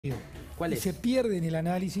¿Cuál es? Se pierde en el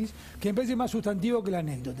análisis, que me parece más sustantivo que la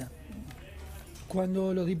anécdota.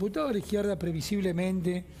 Cuando los diputados de la izquierda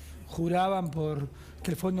previsiblemente juraban por que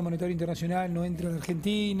el Fondo Monetario Internacional no entre a la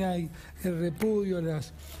Argentina y el repudio a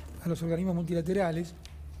los organismos multilaterales,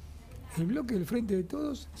 el bloque del Frente de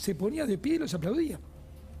Todos se ponía de pie y los aplaudía.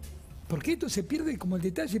 Porque esto se pierde como el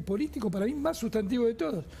detalle político para mí más sustantivo de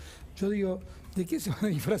todos. Yo digo, ¿de qué se van a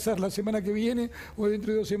disfrazar la semana que viene o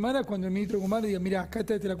dentro de 2 semanas cuando el ministro Guzmán diga, mira, acá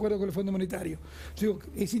está el acuerdo con el Fondo Monetario? Yo digo,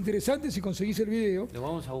 es interesante si conseguís el video. Lo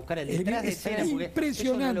vamos a buscar el detrás de escena.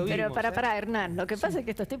 Impresionante. No vimos, pero para Hernán, lo que pasa es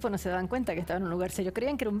que estos tipos no se dan cuenta que estaban en un lugar serio.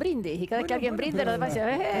 Creían que era un brindis y cada vez que alguien brinde los demás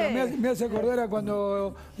decían, me hace acordar a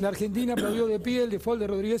cuando la Argentina aplaudió de pie el default de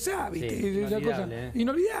Rodríguez Sá, ¿viste? Sí, inolvidable,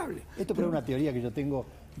 inolvidable. Esto es una teoría que yo tengo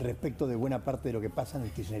respecto de buena parte de lo que pasa en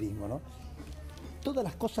el kirchnerismo, ¿no? Todas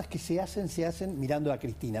las cosas que se hacen mirando a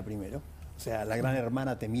Cristina primero. O sea, la gran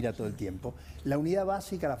hermana te mira todo el tiempo. La unidad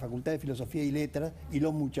básica, la Facultad de Filosofía y Letras y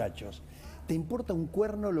los muchachos. ¿Te importa un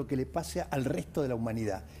cuerno lo que le pase al resto de la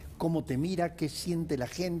humanidad? ¿Cómo te mira? ¿Qué siente la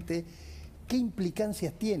gente? ¿Qué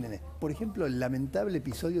implicancias tienen? Por ejemplo, el lamentable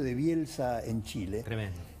episodio de Bielsa en Chile.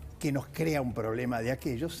 Tremendo. Que nos crea un problema de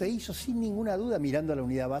aquello. Se hizo sin ninguna duda mirando a la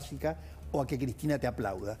unidad básica o a que Cristina te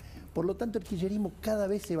aplauda. Por lo tanto, el kirchnerismo cada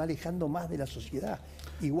vez se va alejando más de la sociedad.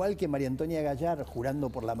 Igual que María Antonia Gallar jurando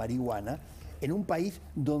por la marihuana, en un país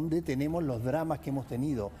donde tenemos los dramas que hemos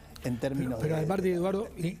tenido en términos pero además de Eduardo,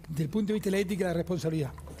 del punto de vista de la ética y la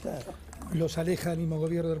responsabilidad. Claro. Los aleja del mismo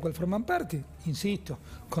gobierno del cual forman parte. Insisto,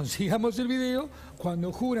 consigamos el video,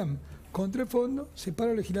 cuando juran contra el fondo, se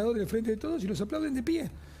para el legislador del Frente de Todos y los aplauden de pie.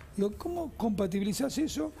 Digo, ¿cómo compatibilizás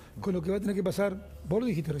eso con lo que va a tener que pasar? Vos lo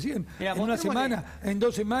dijiste recién. Mirá, en 1 semana, en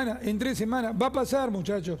 2 semanas, en 3 semanas. Va a pasar,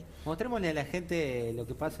 muchachos. Mostrémosle a la gente lo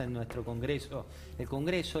que pasa en nuestro Congreso. El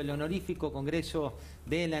Congreso, el honorífico Congreso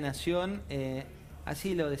de la Nación.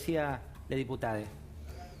 Así lo decía la diputada.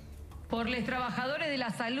 Por los trabajadores de la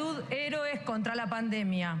salud, héroes contra la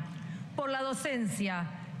pandemia. Por la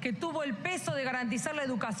docencia, que tuvo el peso de garantizar la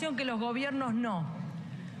educación que los gobiernos no.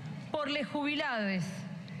 Por los jubilados,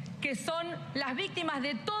 que son las víctimas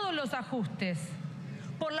de todos los ajustes,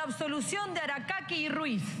 por la absolución de Aracaki y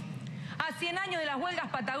Ruiz, a 100 años de las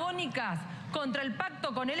huelgas patagónicas, contra el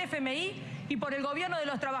pacto con el FMI y por el gobierno de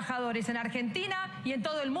los trabajadores en Argentina y en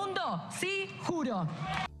todo el mundo, sí, juro.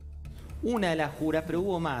 Una de las juras, pero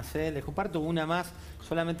hubo más, les comparto una más,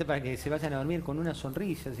 solamente para que se vayan a dormir con una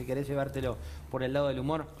sonrisa, si querés llevártelo por el lado del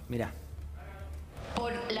humor, mirá.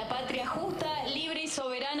 Por la patria justa, libre y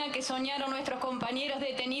soberana que soñaron nuestros compañeros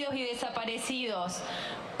detenidos y desaparecidos.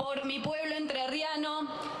 Por mi pueblo entrerriano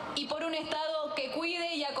y por un Estado que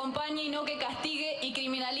cuide y acompañe y no que castigue y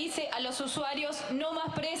criminalice a los usuarios. No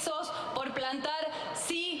más presos por plantar,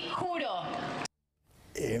 sí, juro.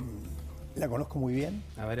 La conozco muy bien.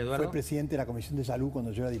 A ver, Eduardo. Fue presidente de la Comisión de Salud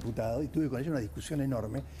cuando yo era diputado y tuve con ella una discusión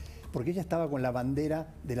enorme porque ella estaba con la bandera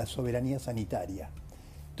de la soberanía sanitaria.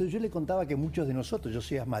 Entonces yo le contaba que muchos de nosotros, yo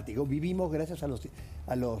soy asmático, vivimos gracias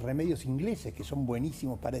a los remedios ingleses que son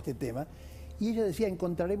buenísimos para este tema, y ella decía,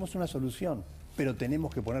 encontraremos una solución, pero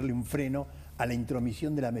tenemos que ponerle un freno a la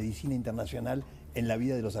intromisión de la medicina internacional en la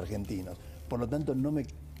vida de los argentinos. Por lo tanto, no me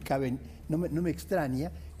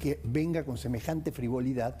extraña que venga con semejante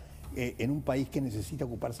frivolidad en un país que necesita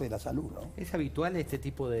ocuparse de la salud, ¿no? ¿Es habitual este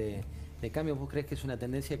tipo de cambios? ¿Vos crees que es una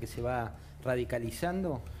tendencia que se va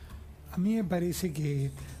radicalizando? A mí me parece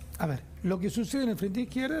que, a ver, lo que sucede en el Frente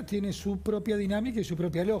Izquierda tiene su propia dinámica y su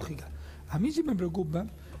propia lógica. A mí sí me preocupa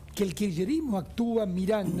que el kirchnerismo actúa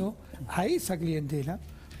mirando a esa clientela,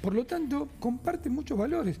 por lo tanto comparte muchos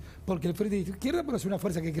valores, porque el Frente Izquierda puede ser una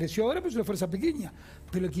fuerza que creció ahora, pero es una fuerza pequeña,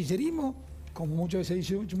 pero el kirchnerismo, como muchas veces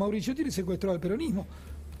dice Mauricio, tiene secuestrado al peronismo.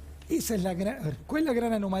 Esa es la gran, ¿cuál es la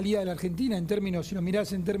gran anomalía de la Argentina en términos, si lo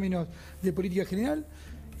mirás en términos de política general?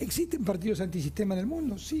 ¿Existen partidos antisistema en el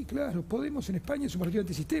mundo? Sí, claro. Podemos en España es un partido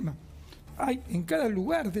antisistema. En cada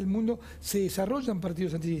lugar del mundo se desarrollan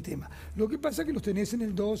partidos antisistema. Lo que pasa es que los tenés en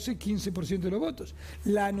el 12, 15% de los votos.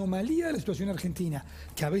 La anomalía de la situación argentina,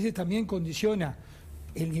 que a veces también condiciona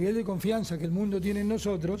el nivel de confianza que el mundo tiene en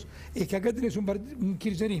nosotros, es que acá tenés un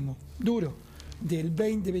kirchnerismo duro del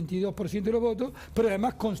 20-22% de los votos, pero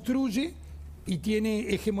además construye y tiene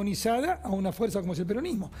hegemonizada a una fuerza como es el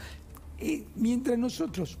peronismo. Mientras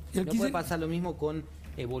nosotros... ¿No puede pasar lo mismo con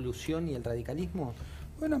evolución y el radicalismo?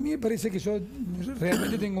 Bueno, a mí me parece que yo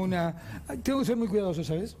realmente tengo que ser muy cuidadoso,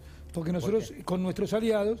 ¿sabes? Porque nosotros, con nuestros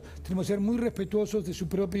aliados, tenemos que ser muy respetuosos de su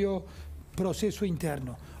propio proceso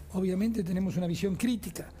interno. Obviamente tenemos una visión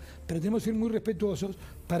crítica, pero tenemos que ser muy respetuosos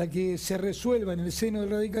para que se resuelva en el seno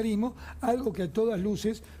del radicalismo algo que a todas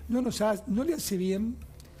luces no le hace bien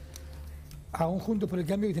a un Juntos por el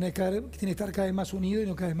Cambio que tiene que estar cada vez más unido y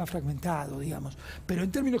no cada vez más fragmentado, digamos. Pero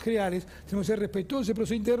en términos generales, tenemos que ser respetuosos del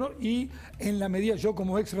proceso interno y en la medida, yo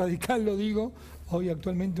como ex radical lo digo, hoy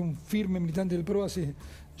actualmente un firme militante del PRO hace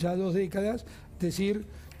ya 2 décadas, decir,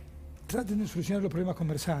 traten de solucionar los problemas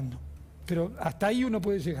conversando. Pero hasta ahí uno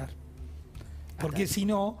puede llegar. Porque si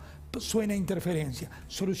no, suena interferencia.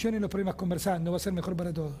 Solucionen los problemas conversando, va a ser mejor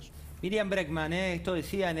para todos. Miriam Breckman, esto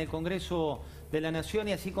decía en el Congreso de la Nación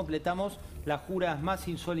y así completamos las juras más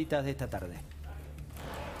insólitas de esta tarde.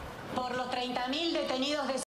 Por los 30.000 detenidos de